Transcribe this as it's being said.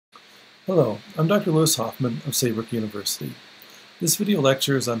Hello, I'm Dr. Lewis Hoffman of Saybrook University. This video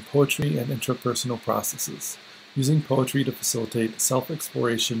lecture is on poetry and intrapersonal processes, using poetry to facilitate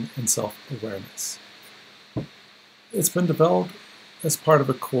self-exploration and self-awareness. It's been developed as part of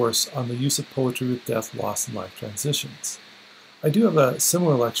a course on the use of poetry with death, loss, and life transitions. I do have a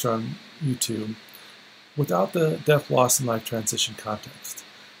similar lecture on YouTube without the death, loss, and life transition context.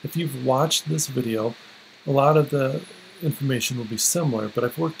 If you've watched this video, a lot of the information will be similar, but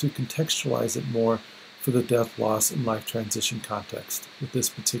I've worked to contextualize it more for the death, loss, and life transition context with this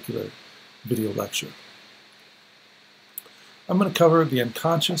particular video lecture. I'm going to cover the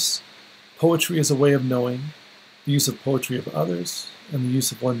unconscious, poetry as a way of knowing, the use of poetry of others, and the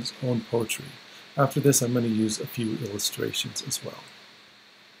use of one's own poetry. After this, I'm going to use a few illustrations as well.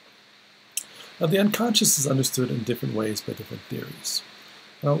 Now, the unconscious is understood in different ways by different theories.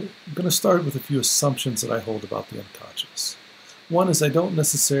 Now, I'm going to start with a few assumptions that I hold about the unconscious. One is I don't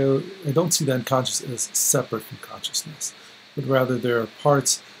see the unconscious as separate from consciousness, but rather there are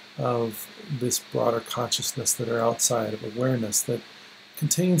parts of this broader consciousness that are outside of awareness that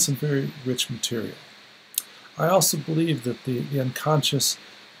contain some very rich material. I also believe that the unconscious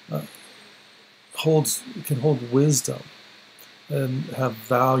can hold wisdom and have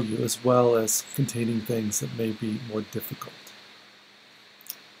value, as well as containing things that may be more difficult.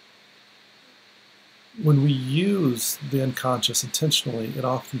 When we use the unconscious intentionally, it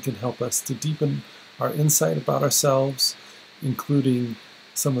often can help us to deepen our insight about ourselves, including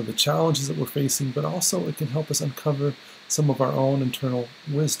some of the challenges that we're facing, but also it can help us uncover some of our own internal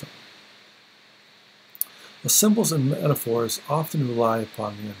wisdom. The symbols and metaphors often rely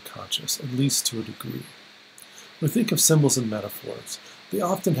upon the unconscious, at least to a degree. When we think of symbols and metaphors, they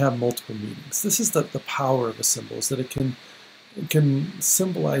often have multiple meanings. This is the power of a symbol, is that it can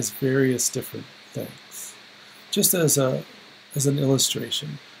symbolize various different things. Just as an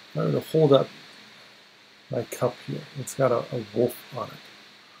illustration, if I were to hold up my cup here, it's got a wolf on it.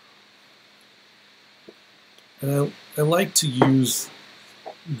 And I like to use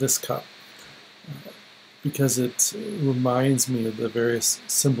this cup because it reminds me of the various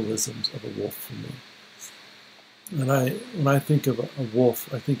symbolisms of a wolf for me. And when I think of a wolf,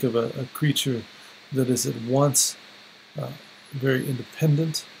 I think of a creature that is at once very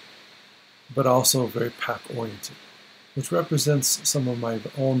independent, but also very pack-oriented, which represents some of my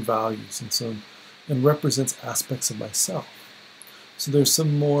own values and represents aspects of myself. So there's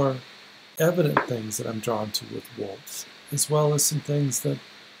some more evident things that I'm drawn to with wolves, as well as some things that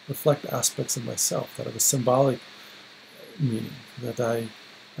reflect aspects of myself that have a symbolic meaning, that I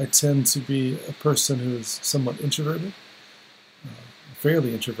tend to be a person who is somewhat introverted,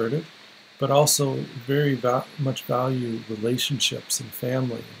 fairly introverted, but also very much value relationships and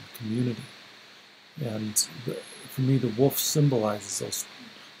family and community. And for me, the wolf symbolizes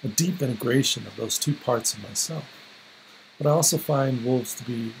a deep integration of those two parts of myself. But I also find wolves to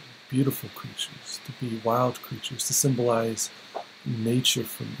be beautiful creatures, to be wild creatures, to symbolize nature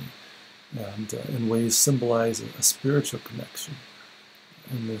for me, and in ways symbolize a spiritual connection,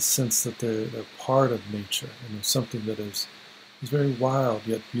 in the sense that they're part of nature, and they're something that is very wild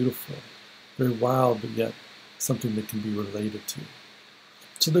yet beautiful, very wild but yet something that can be related to.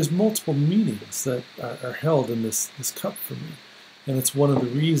 So there's multiple meanings that are held in this cup for me, and it's one of the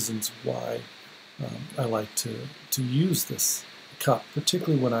reasons why I like to use this cup,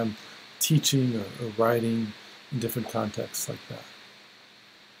 particularly when I'm teaching or writing in different contexts like that.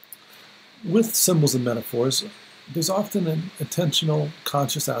 With symbols and metaphors, there's often an intentional,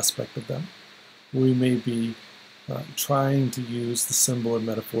 conscious aspect of them, where we may be trying to use the symbol or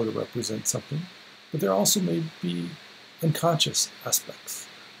metaphor to represent something, but there also may be unconscious aspects,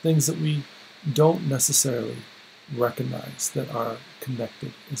 things that we don't necessarily recognize that are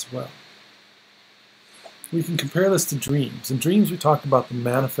connected as well. We can compare this to dreams. In dreams, we talk about the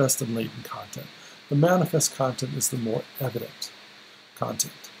manifest and latent content. The manifest content is the more evident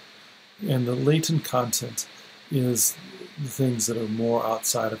content, and the latent content is the things that are more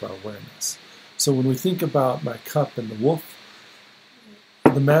outside of our awareness. So when we think about my cup and the wolf,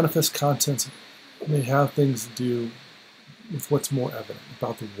 the manifest content may have things to do with what's more evident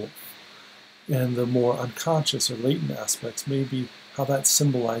about the wolf. And the more unconscious or latent aspects may be how that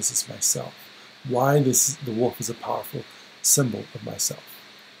symbolizes myself, why the wolf is a powerful symbol of myself.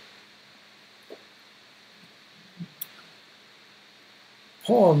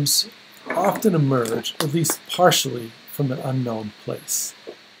 Poems often emerge, at least partially, from an unknown place.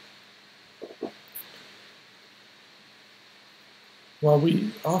 While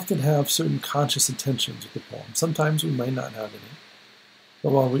we often have certain conscious intentions with the poem, sometimes we may not have any.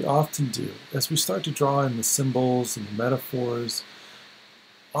 But while we often do, as we start to draw in the symbols and the metaphors,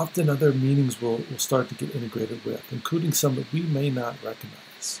 often other meanings will start to get integrated with, including some that we may not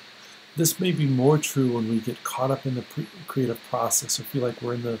recognize. This may be more true when we get caught up in the creative process or feel like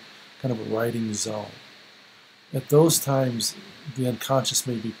we're in the kind of a writing zone. At those times, the unconscious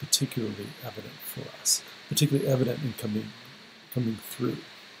may be particularly evident for us, particularly evident in coming through.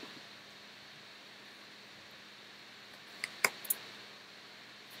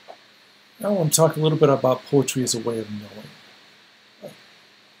 Now I want to talk a little bit about poetry as a way of knowing.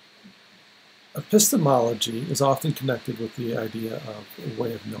 Epistemology is often connected with the idea of a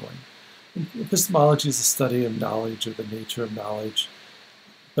way of knowing. Epistemology is the study of knowledge or the nature of knowledge,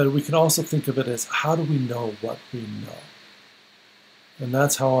 but we can also think of it as how do we know what we know? And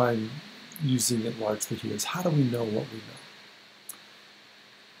that's how I'm using it largely here, is how do we know what we know?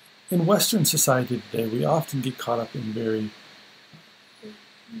 In Western society today, we often get caught up in very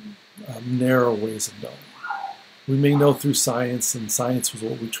narrow ways of knowing. We may know through science, and science is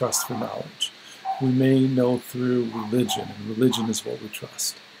what we trust for knowledge. We may know through religion, and religion is what we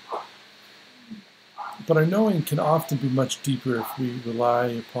trust. But our knowing can often be much deeper if we rely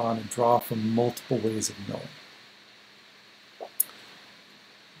upon and draw from multiple ways of knowing.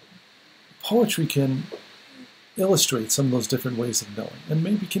 Poetry can illustrate some of those different ways of knowing, and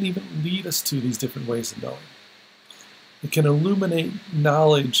maybe can even lead us to these different ways of knowing. It can illuminate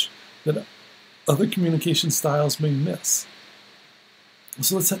knowledge that other communication styles may miss.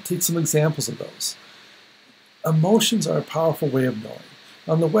 So let's take some examples of those. Emotions are a powerful way of knowing.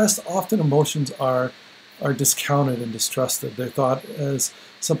 On the West, often emotions are discounted and distrusted. They're thought as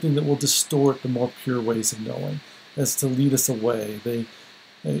something that will distort the more pure ways of knowing, as to lead us away.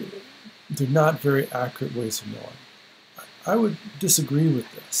 They're not very accurate ways of knowing. I would disagree with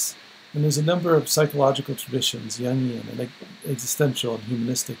this. And there's a number of psychological traditions, Jungian and existential and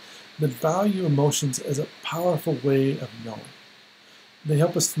humanistic, that value emotions as a powerful way of knowing. They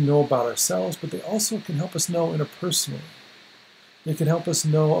help us to know about ourselves, but they also can help us know interpersonally. They can help us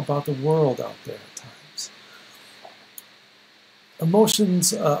know about the world out there at times.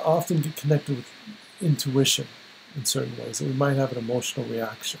 Emotions often get connected with intuition in certain ways, that we might have an emotional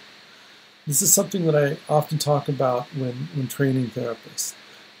reaction. This is something that I often talk about when training therapists.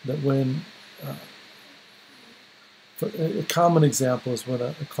 That when, a common example is when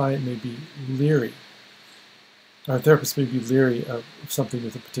a client may be leery, or a therapist may be leery of something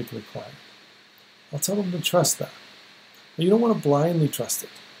with a particular client. I'll tell them to trust that. But you don't want to blindly trust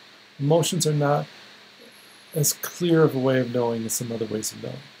it. Emotions are not as clear of a way of knowing as some other ways of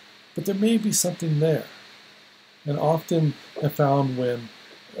knowing. But there may be something there. And often I found when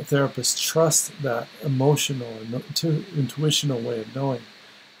a therapist trusts that emotional or intuitional way of knowing,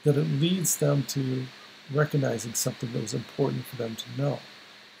 that it leads them to recognizing something that was important for them to know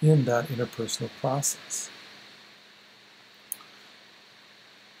in that interpersonal process.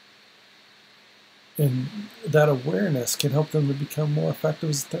 And that awareness can help them to become more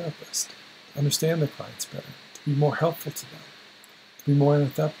effective as a therapist, understand their clients better, to be more helpful to them, to be more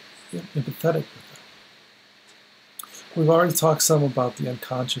empathetic with them. We've already talked some about the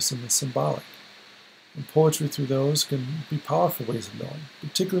unconscious and the symbolic. And poetry through those can be powerful ways of knowing,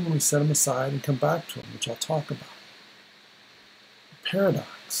 particularly when we set them aside and come back to them, which I'll talk about.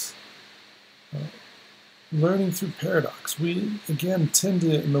 Paradox. Learning through paradox. We, again, tend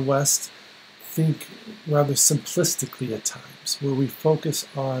to, in the West, think rather simplistically at times, where we focus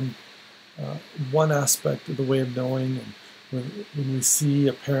on one aspect of the way of knowing, and when we see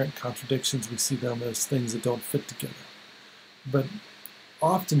apparent contradictions, we see them as things that don't fit together. But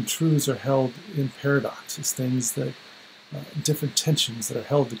often truths are held in paradoxes, things that, different tensions that are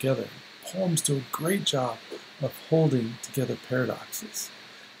held together. Poems do a great job of holding together paradoxes.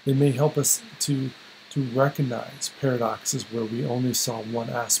 They may help us to recognize paradoxes where we only saw one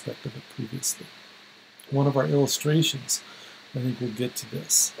aspect of it previously. One of our illustrations, I think we'll get to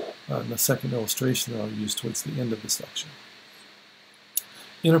this in the second illustration that I'll use towards the end of this lecture.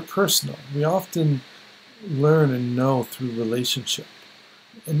 Interpersonal. We often learn and know through relationship.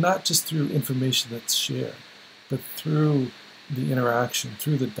 And not just through information that's shared, but through the interaction,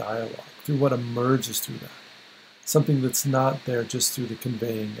 through the dialogue, through what emerges through that. Something that's not there just through the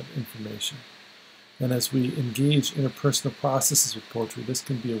conveying of information. And as we engage interpersonal processes with poetry, this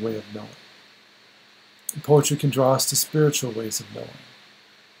can be a way of knowing. Poetry can draw us to spiritual ways of knowing,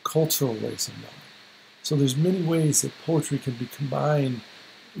 cultural ways of knowing. So there's many ways that poetry can be combined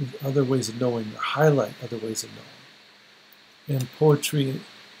with other ways of knowing, or highlight other ways of knowing. And poetry,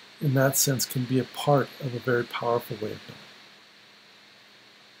 in that sense, can be a part of a very powerful way of knowing.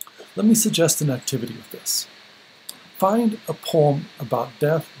 Let me suggest an activity with this. Find a poem about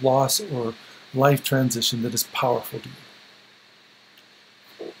death, loss, or life transition that is powerful to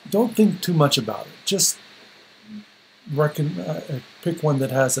you. Don't think too much about it. Just pick one that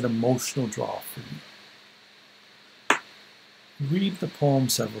has an emotional draw for you. Read the poem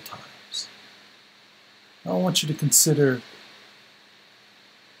several times. Now I want you to consider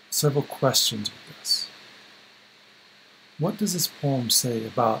several questions with this. What does this poem say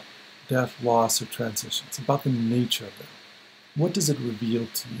about death, loss, or transitions, about the nature of them? What does it reveal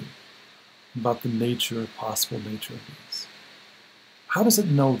to you about the nature or possible nature of these? How does it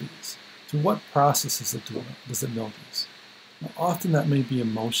know these? Through what processes does it know these? Now, often that may be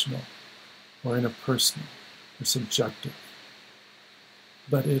emotional or interpersonal or subjective,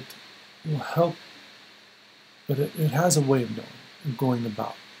 but it will help, but it has a way of knowing, of going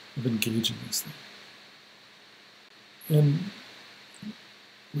about, of engaging these things. And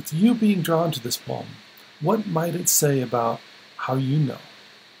with you being drawn to this poem, what might it say about how you know,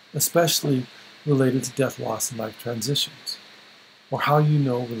 especially related to death, loss, and life transitions, or how you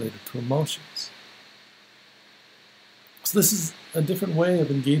know related to emotions? So this is a different way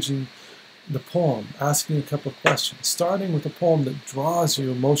of engaging the poem, asking a couple of questions, starting with a poem that draws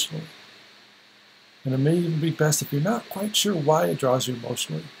you emotionally. And it may even be best if you're not quite sure why it draws you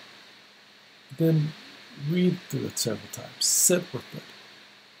emotionally, then read through it several times, sit with it,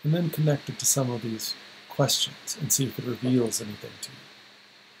 and then connect it to some of these questions and see if it reveals anything to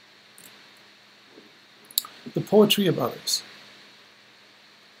you. The poetry of others.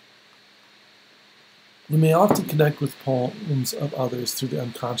 We may often connect with poems of others through the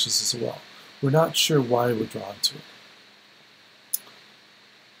unconscious as well. We're not sure why we're drawn to it.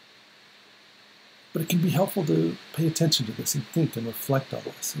 But it can be helpful to pay attention to this and think and reflect on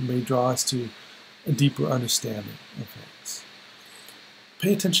this. It may draw us to a deeper understanding of things.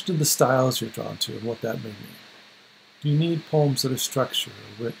 Pay attention to the styles you're drawn to and what that may mean. Do you need poems that are structured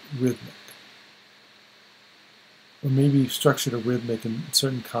or rhythmic? Or maybe structured or rhythmic in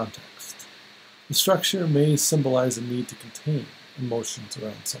certain contexts. The structure may symbolize a need to contain emotions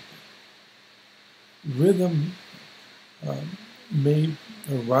around something. Rhythm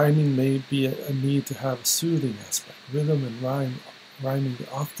rhyming may be a need to have a soothing aspect. Rhythm and rhyming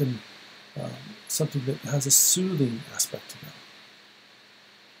are often something that has a soothing aspect to them.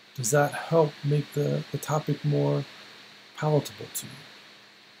 Does that help make the topic more palatable to you?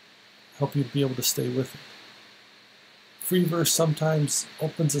 Help you to be able to stay with it? Free verse sometimes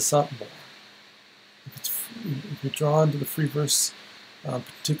opens us up more. If you're drawn to the free verse,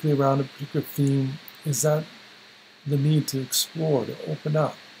 particularly around a particular theme, is that the need to explore, to open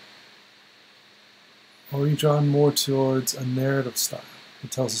up? Or are you drawn more towards a narrative style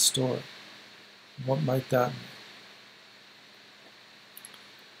that tells a story? What might that mean?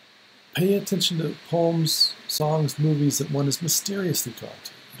 Pay attention to poems, songs, movies that one is mysteriously drawn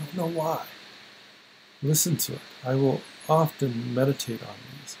to. You don't know why. Listen to it. I will often meditate on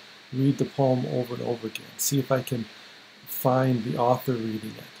these. Read the poem over and over again. See if I can find the author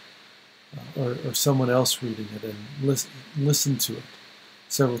reading it or someone else reading it and listen to it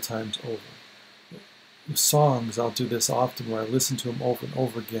several times over. With songs, I'll do this often where I listen to them over and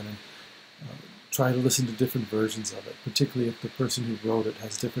over again and try to listen to different versions of it, particularly if the person who wrote it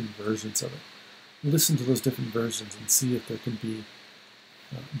has different versions of it. Listen to those different versions and see if there can be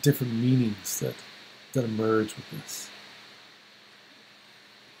different meanings that emerge with this.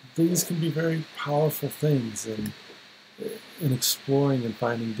 These can be very powerful things in exploring and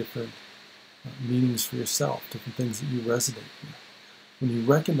finding different meanings for yourself, different things that you resonate with. When you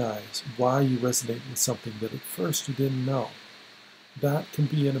recognize why you resonate with something that at first you didn't know, that can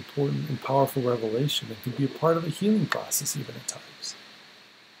be an important and powerful revelation. It can be a part of a healing process even at times.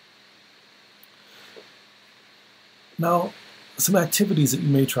 Now, some activities that you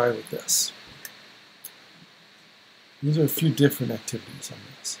may try with this. These are a few different activities on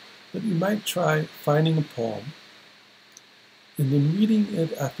this. But you might try finding a poem and then reading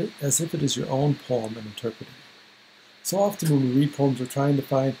it as if it is your own poem and interpreting it. So often when we read poems, we're trying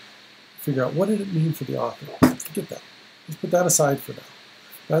to figure out what did it mean for the author. Forget that. Let's put that aside for now.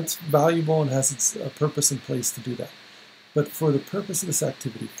 That's valuable and has its purpose and place to do that. But for the purpose of this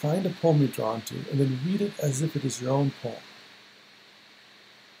activity, find a poem you're drawn to and then read it as if it is your own poem.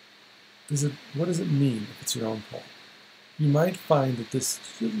 What does it mean if it's your own poem? You might find that this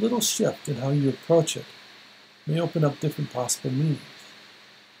little shift in how you approach it may open up different possible meanings.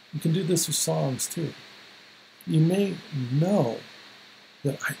 You can do this with songs too. You may know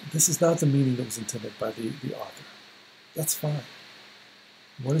that this is not the meaning that was intended by the author. That's fine.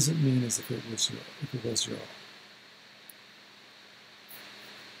 What does it mean as if it was your own?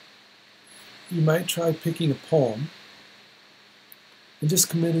 You might try picking a poem and just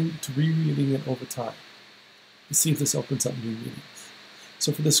committing to rereading it over time to see if this opens up new meanings.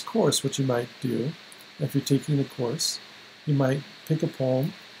 So for this course, what you might do, if you're taking the course, you might pick a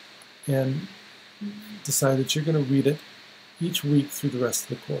poem and decide that you're going to read it each week through the rest of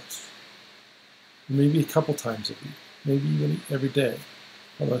the course. Maybe a couple times a week, maybe even every day.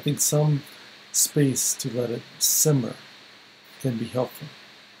 Although I think some space to let it simmer can be helpful.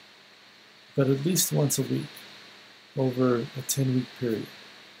 But at least once a week over a 10-week period.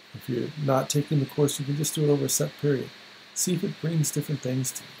 If you're not taking the course, you can just do it over a set period. See if it brings different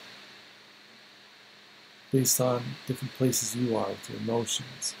things to you based on different places you are with your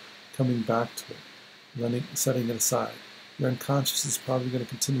emotions, coming back to it, setting it aside. Your unconscious is probably going to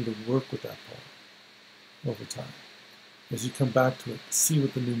continue to work with that poem over time. As you come back to it, see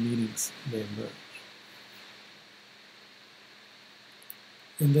what the new meanings may emerge.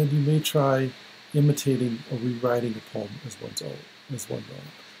 And then you may try imitating or rewriting a poem as one's own.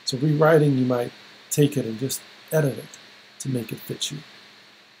 So rewriting, you might take it and just edit it to make it fit you.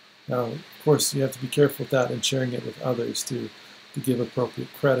 Now, of course, you have to be careful with that and sharing it with others to give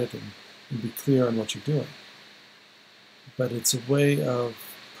appropriate credit and be clear on what you're doing. But it's a way of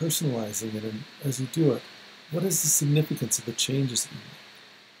personalizing it, and as you do it, what is the significance of the changes that you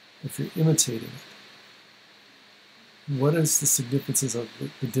make? If you're imitating it, what is the significance of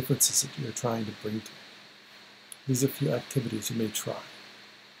the differences that you're trying to bring to it? These are a few activities you may try.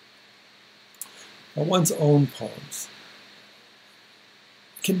 Now, one's own poems.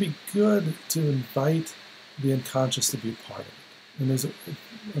 It can be good to invite the unconscious to be a part of it. And there's a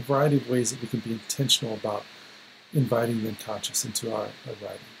variety of ways that we can be intentional about inviting the unconscious into our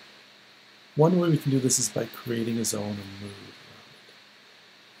writing. One way we can do this is by creating a zone and mood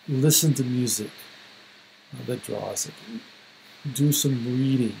around it. Listen to music that draws it. Do some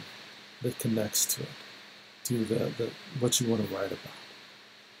reading that connects to it, to what you want to write about.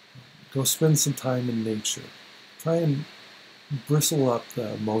 Go spend some time in nature. Try and bristle up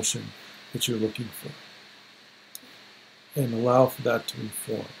the emotion that you're looking for and allow for that to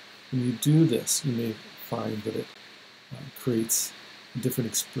inform. When you do this, you may find that it creates a different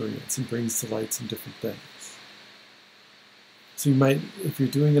experience and brings to light some different things. So you might, if you're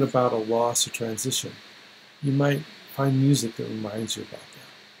doing it about a loss or transition, you might find music that reminds you about that.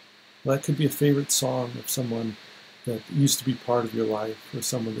 Well, that could be a favorite song of someone that used to be part of your life or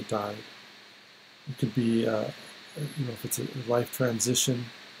someone that died. It could be, if it's a life transition,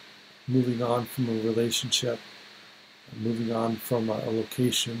 moving on from a relationship, moving on from a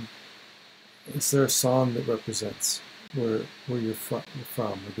location. Is there a song that represents where you're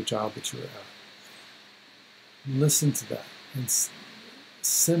from or the job that you're at? Listen to that and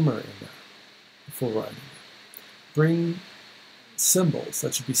simmer in that before writing it. Bring symbols,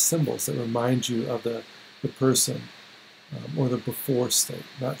 that should be symbols that remind you of the person or the before state,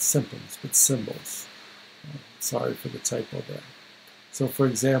 not symptoms, but symbols. Sorry for the typo there. So for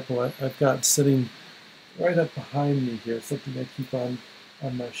example, I've got sitting right up behind me here, something I keep on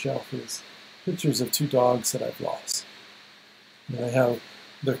my shelf is pictures of two dogs that I've lost. And I have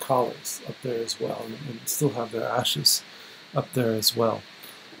their collars up there as well, and still have their ashes up there as well.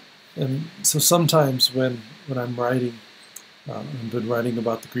 And so sometimes when I'm writing, I've been writing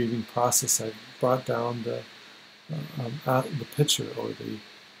about the grieving process, I've brought down the picture or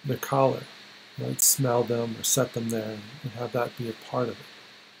the collar. I might smell them or set them there and have that be a part of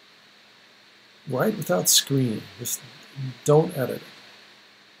it. Write without screening. Just don't edit it.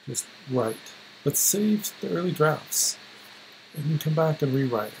 Just write. But save the early drafts. And you come back and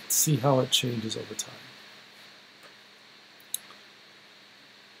rewrite it. See how it changes over time.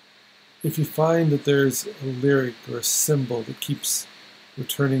 If you find that there's a lyric or a symbol that keeps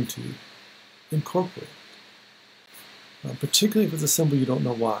returning to you, incorporate it. Particularly if it's a symbol you don't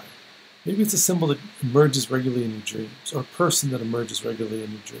know why. Maybe it's a symbol that emerges regularly in your dreams, or a person that emerges regularly in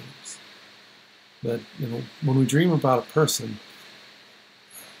your dreams. That, when we dream about a person,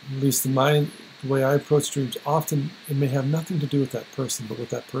 at least in the way I approach dreams, often it may have nothing to do with that person, but what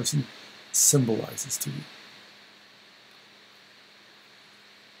that person symbolizes to you.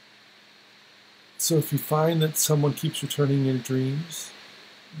 So if you find that someone keeps returning in your dreams,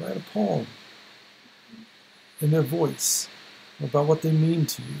 write a poem in their voice about what they mean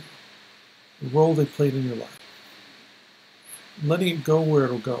to you, the role they played in your life. Letting it go where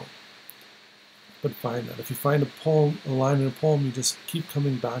it'll go. But find that. If you find a line in a poem you just keep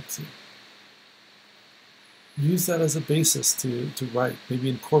coming back to, use that as a basis to write. Maybe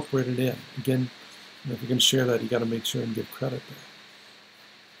incorporate it in. Again, if you're going to share that, you got to make sure and give credit there.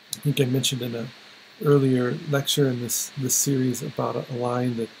 I think I mentioned in an earlier lecture in this series about a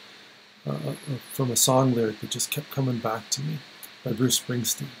line that from a song lyric that just kept coming back to me by Bruce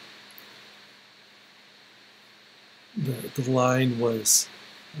Springsteen. The line was,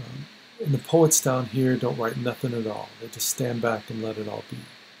 And the poets down here don't write nothing at all. They just stand back and let it all be.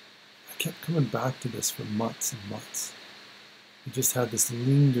 I kept coming back to this for months and months. It just had this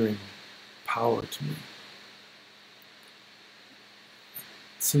lingering power to me.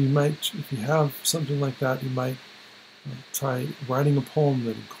 So you might, if you have something like that, you might try writing a poem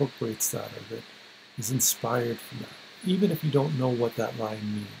that incorporates that or that is inspired from that. Even if you don't know what that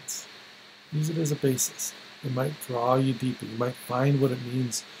line means, use it as a basis. It might draw you deeper. You might find what it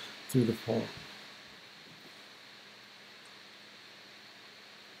means through the poem.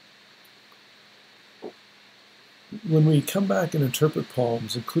 When we come back and interpret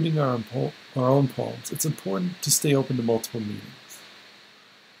poems, including our own poems, it's important to stay open to multiple meanings.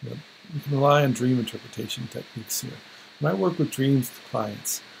 You can rely on dream interpretation techniques here. When I work with dreams with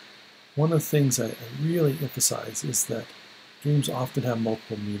clients, one of the things I really emphasize is that dreams often have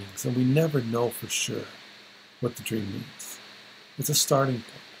multiple meanings, and we never know for sure what the dream means. It's a starting point.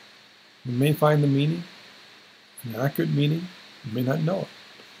 You may find the meaning, an accurate meaning, you may not know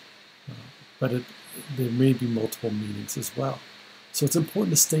it, but there may be multiple meanings as well. So it's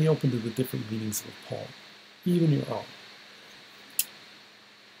important to stay open to the different meanings of a poem, even your own.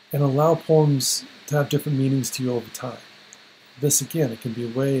 And allow poems to have different meanings to you over time. This, again, it can be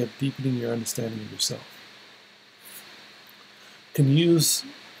a way of deepening your understanding of yourself. You can use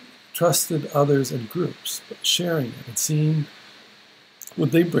trusted others and groups, sharing it and seeing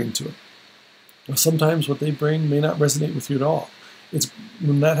what they bring to it. Well, sometimes what they bring may not resonate with you at all.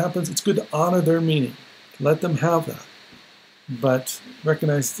 When that happens, it's good to honor their meaning. Let them have that. But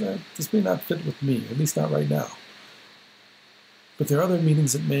recognize that this may not fit with me, at least not right now. But there are other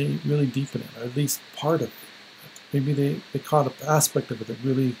meanings that may really deepen it, or at least part of it. Maybe they caught an aspect of it that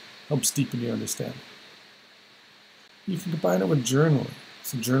really helps deepen your understanding. You can combine it with journaling.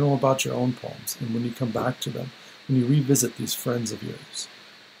 So journal about your own poems, and when you come back to them, when you revisit these friends of yours,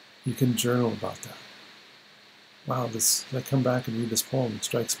 you can journal about that. Wow, I come back and read this poem, it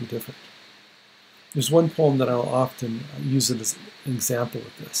strikes me different. There's one poem that I'll often use it as an example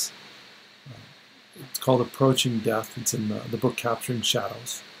of this. It's called Approaching Death. It's in the book Capturing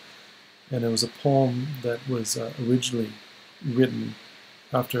Shadows. And it was a poem that was originally written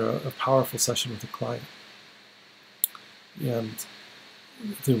after a powerful session with a client. And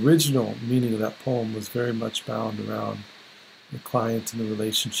the original meaning of that poem was very much bound around the client and the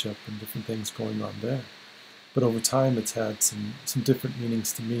relationship and different things going on there. But over time, it's had some different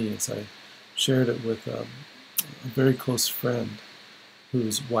meanings to me as I shared it with a very close friend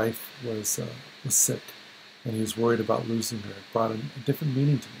whose wife was sick, and he was worried about losing her. It brought a different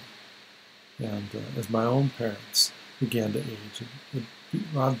meaning to me. And as my own parents began to age, it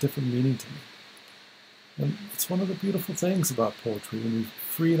brought a different meaning to me. And it's one of the beautiful things about poetry, when we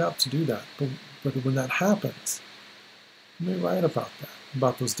free it up to do that. But when that happens, you may write about that,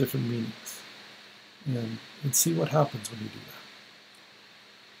 about those different meanings, and see what happens when you do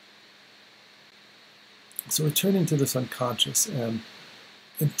that. So returning to this unconscious and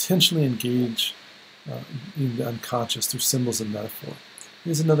intentionally engage in the unconscious through symbols and metaphor.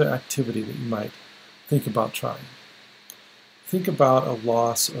 Here's another activity that you might think about trying. Think about a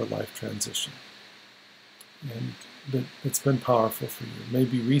loss or life transition, and it's been powerful for you. It may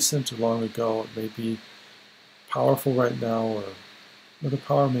be recent or long ago. It may be powerful right now, or the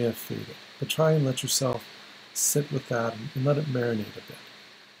power may have faded. But try and let yourself sit with that and let it marinate a bit.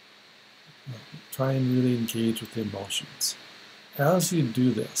 Try and really engage with the emotions. As you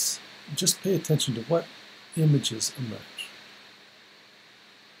do this, just pay attention to what images emerge.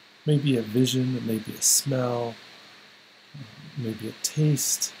 Maybe a vision, it may be a smell, maybe a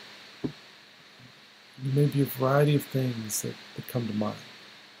taste. There may be a variety of things that come to mind.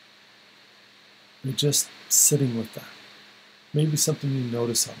 You're just sitting with that. Maybe something you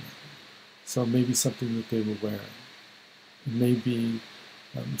notice on them. So maybe something that they were wearing. It may be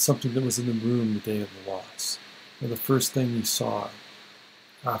something that was in the room the day of the loss, or the first thing you saw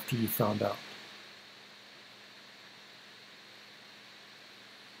after you found out.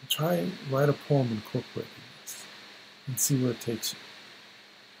 Try and write a poem incorporating this and see where it takes you.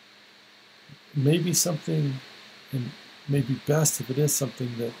 Maybe something, and maybe best if it is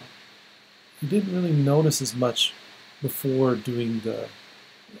something that you didn't really notice as much before doing the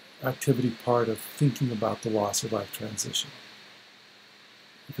activity part of thinking about the loss or life transition.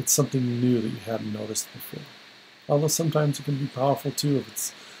 If it's something new that you hadn't noticed before. Although sometimes it can be powerful too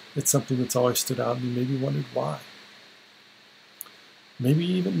if it's something that's always stood out and you maybe wondered why. Maybe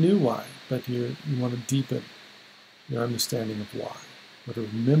you even knew why, but you want to deepen your understanding of why, or to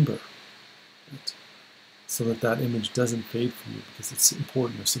remember it, so that that image doesn't fade from you because it's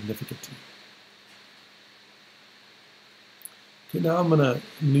important or significant to you. Okay, now I'm going to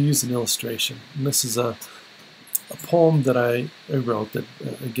use an illustration. And this is a poem that I wrote that,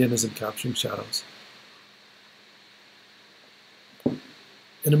 again, is in Capturing Shadows.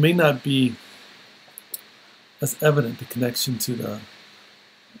 And it may not be as evident the connection to the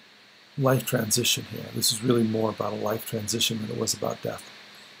life transition here. This is really more about a life transition than it was about death.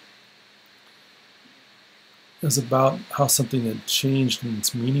 It was about how something had changed in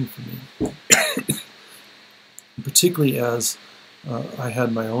its meaning for me, particularly as I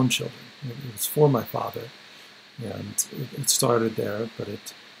had my own children. It was for my father, and it started there, but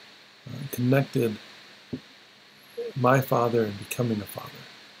it connected my father and becoming a father.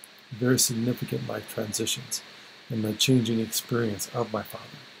 Very significant life transitions and the changing experience of my father.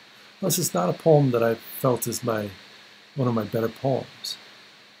 This is not a poem that I felt is one of my better poems,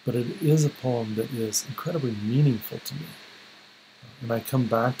 but it is a poem that is incredibly meaningful to me. And I come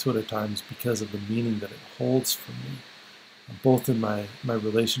back to it at times because of the meaning that it holds for me, both in my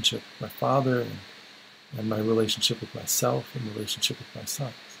relationship with my father and my relationship with myself and relationship with my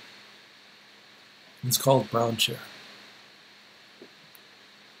sons. It's called Brown Chair.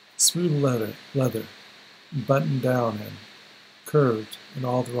 Smooth leather, buttoned down and curved in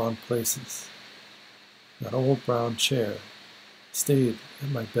all the wrong places. That old brown chair stayed at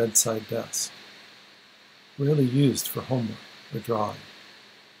my bedside desk, rarely used for homework or drawing.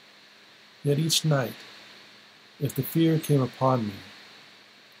 Yet each night, if the fear came upon me,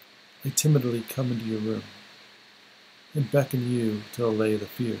 I timidly come into your room and beckon you to allay the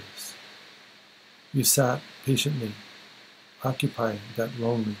fears. You sat patiently, occupying that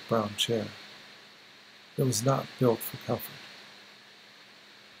lonely brown chair that was not built for comfort.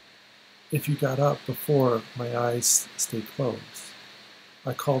 If you got up before my eyes stayed closed,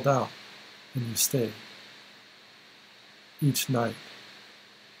 I called out and you stayed. Each night,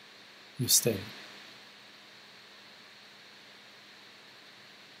 you stayed.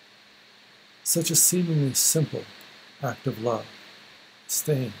 Such a seemingly simple act of love,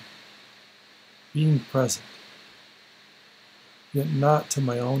 staying, being present, yet not to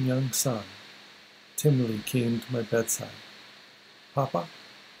my own young son, timidly came to my bedside. Papa?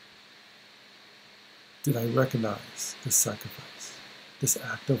 Did I recognize this sacrifice, this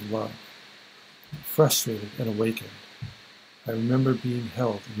act of love? Frustrated and awakened, I remember being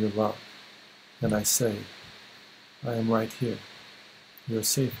held in your love, and I say, I am right here. You're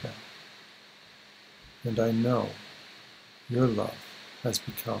safe now. And I know your love has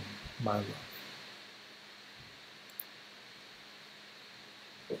become my love.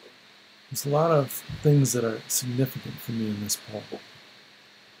 There's a lot of things that are significant for me in this poem.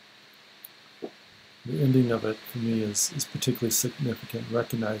 The ending of it for me is particularly significant,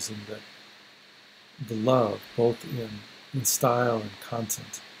 recognizing that the love, both in style and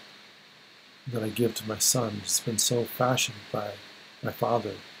content, that I give to my son has been so fashioned by my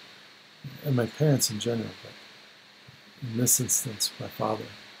father and my parents in general, but in this instance, my father.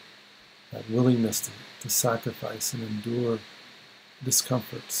 That willingness to sacrifice and endure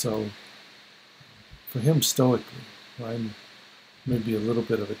discomfort. So for him, stoically, I'm maybe a little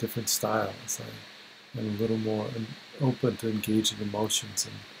bit of a different style, as I am a little more open to engage in emotions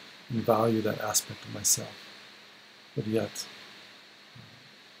and value that aspect of myself. But yet,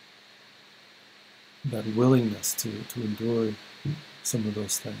 that willingness to endure some of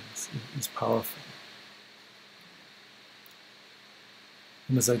those things is powerful.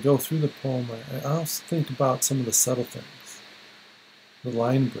 And as I go through the poem, I also think about some of the subtle things, the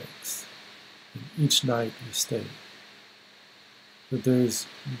line breaks. And each night you stay. That there's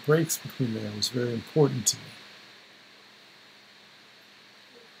breaks between there was very important to me.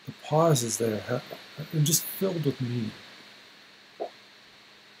 The pauses there are just filled with meaning.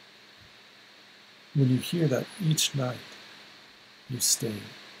 When you hear that each night you stay,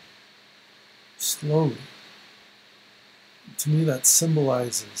 slowly, to me that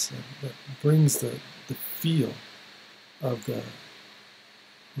symbolizes, that brings the feel of the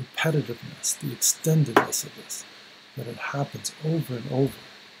repetitiveness, the extendedness of this, that it happens over and over.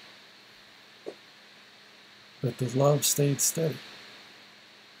 But the love stayed steady.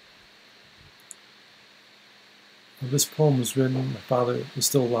 When this poem was written, my father was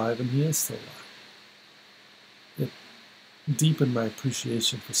still alive, and he is still alive. It deepened my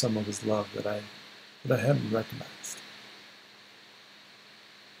appreciation for some of his love that I hadn't recognized.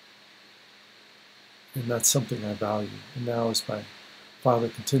 And that's something I value. And now as my father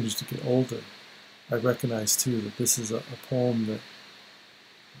continues to get older, I recognize too that this is a poem that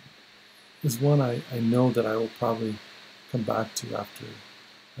is one I know that I will probably come back to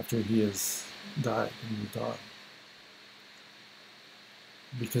after he has died and moved on.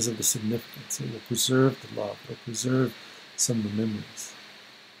 Because of the significance. It will preserve the love. It will preserve some of the memories.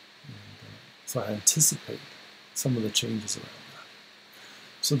 And, so I anticipate some of the changes around that.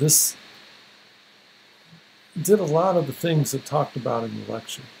 So this did a lot of the things it talked about in the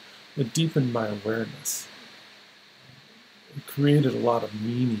lecture. It deepened my awareness. It created a lot of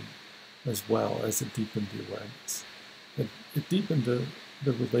meaning as well as it deepened the awareness. It deepened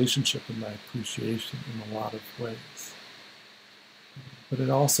the relationship and my appreciation in a lot of ways. But it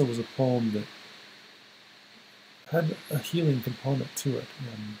also was a poem that had a healing component to it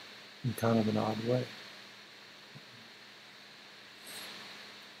in kind of an odd way.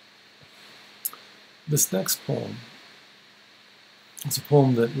 This next poem is a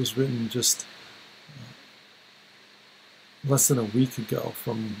poem that was written just less than a week ago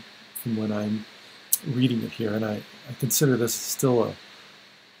from when I'm reading it here, and I consider this still a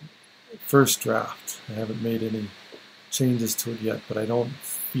first draft. I haven't made any changes to it yet, but I don't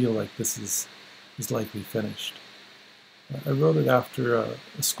feel like this is likely finished. I wrote it after a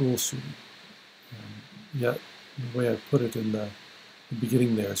school shooting, yet the way I put it in the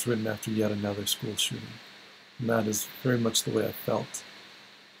beginning there is written after yet another school shooting, and that is very much the way I felt.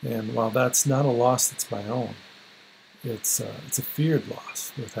 And while that's not a loss that's my own, it's a feared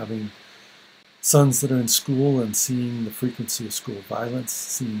loss, with having sons that are in school and seeing the frequency of school violence,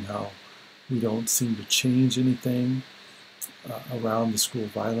 seeing how we don't seem to change anything around the school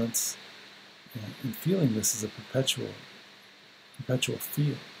violence, and feeling this is a perpetual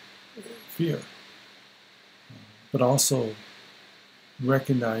fear, but also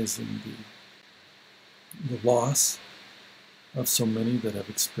recognizing the loss of so many that have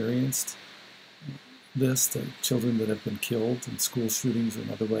experienced this, the children that have been killed in school shootings or in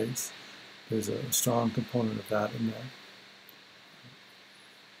other ways. There's a strong component of that in there.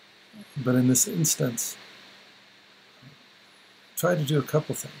 But in this instance, try to do a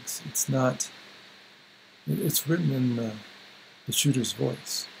couple things. It's written in the shooter's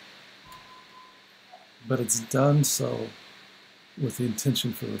voice, but it's done so with the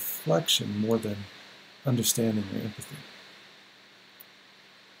intention for reflection more than understanding or empathy.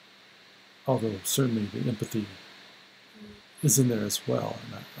 Although certainly the empathy is in there as well.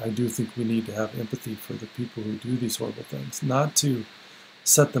 And I do think we need to have empathy for the people who do these horrible things, not to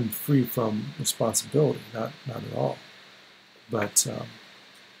set them free from responsibility, not at all, but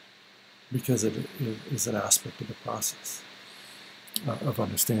because it is an aspect of the process of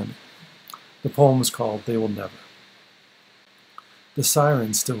understanding. The poem is called "They Will Never." The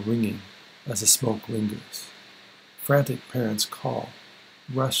siren still ringing as the smoke lingers. Frantic parents call,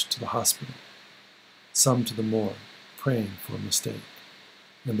 rush to the hospital, some to the morgue, praying for a mistake,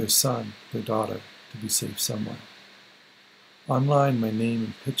 and their son, their daughter, to be safe somewhere. Online, my name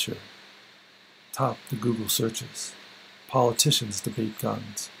and picture top the Google searches. Politicians debate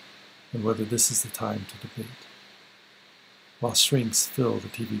guns and whether this is the time to debate, while shrinks fill the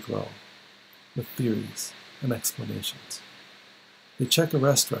TV glow with theories and explanations. They check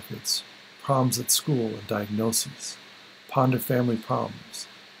arrest records, problems at school and diagnoses, ponder family problems,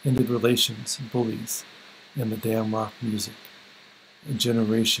 ended relations, bullies, and the damn rock music, a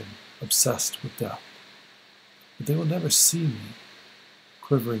generation obsessed with death. But they will never see me,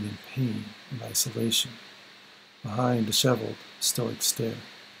 quivering in pain and isolation, behind disheveled, stoic stare.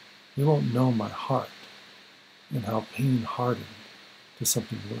 They won't know my heart and how pain hardened to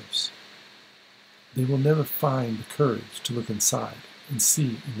something worse. They will never find the courage to look inside and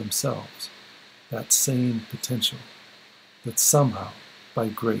see in themselves that same potential that somehow, by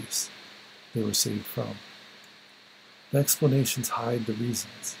grace, they were saved from. The explanations hide the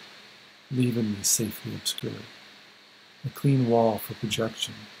reasons, leaving me safely obscured. A clean wall for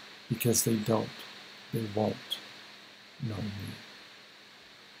projection, because they won't know me.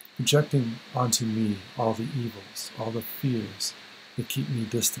 Projecting onto me all the evils, all the fears that keep me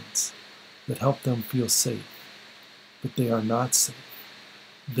distant, that help them feel safe. But they are not safe.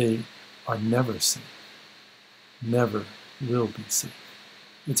 They are never safe. Never will be safe.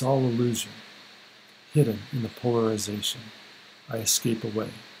 It's all illusion. Hidden in the polarization, I escape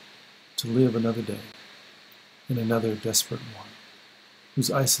away to live another day in another desperate one,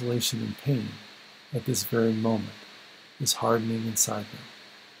 whose isolation and pain at this very moment is hardening inside them,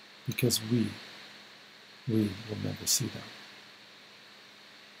 because we will never see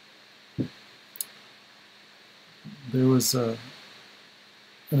them. There was an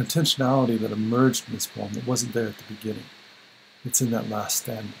intentionality that emerged in this poem that wasn't there at the beginning. It's in that last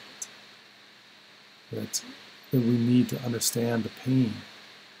stanza. That we need to understand the pain.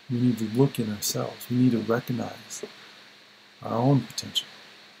 We need to look in ourselves. We need to recognize our own potential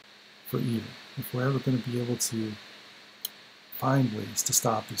for evil if we're ever going to be able to find ways to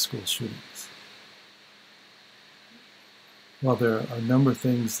stop these school shootings. while there are a number of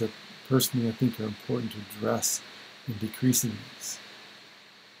things that personally I think are important to address in decreasing these,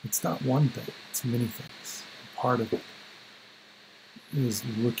 it's not one thing, it's many things. And part of it is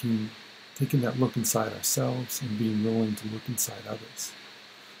taking that look inside ourselves and being willing to look inside others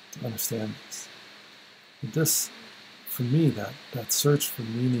to understand this. But this, for me, that search for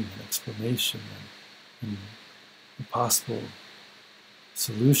meaning and explanation and a possible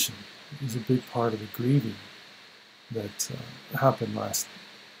solution is a big part of the grieving that happened last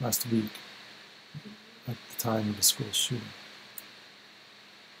week at the time of the school shooting.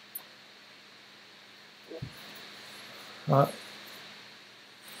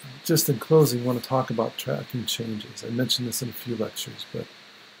 Just in closing, I want to talk about tracking changes. I mentioned this in a few lectures, but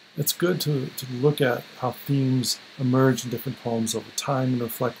it's good to look at how themes emerge in different poems over time and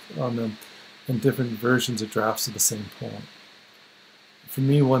reflect on them in different versions or drafts of the same poem. For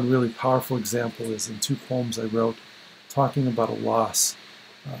me, one really powerful example is in two poems I wrote talking about a loss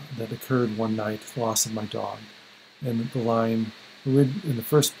that occurred one night, the loss of my dog. And the line in the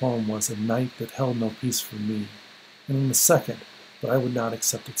first poem was, "A night that held no peace for me." And in the second, "But I would not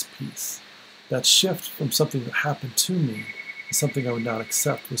accept its peace." That shift from something that happened to me to something I would not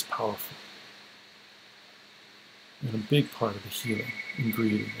accept was powerful. And a big part of the healing and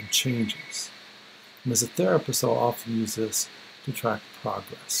grieving and changes. And as a therapist, I'll often use this to track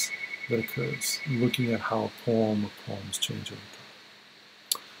progress that occurs, looking at how a poem or poems change over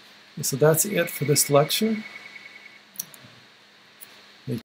time. So that's it for this lecture.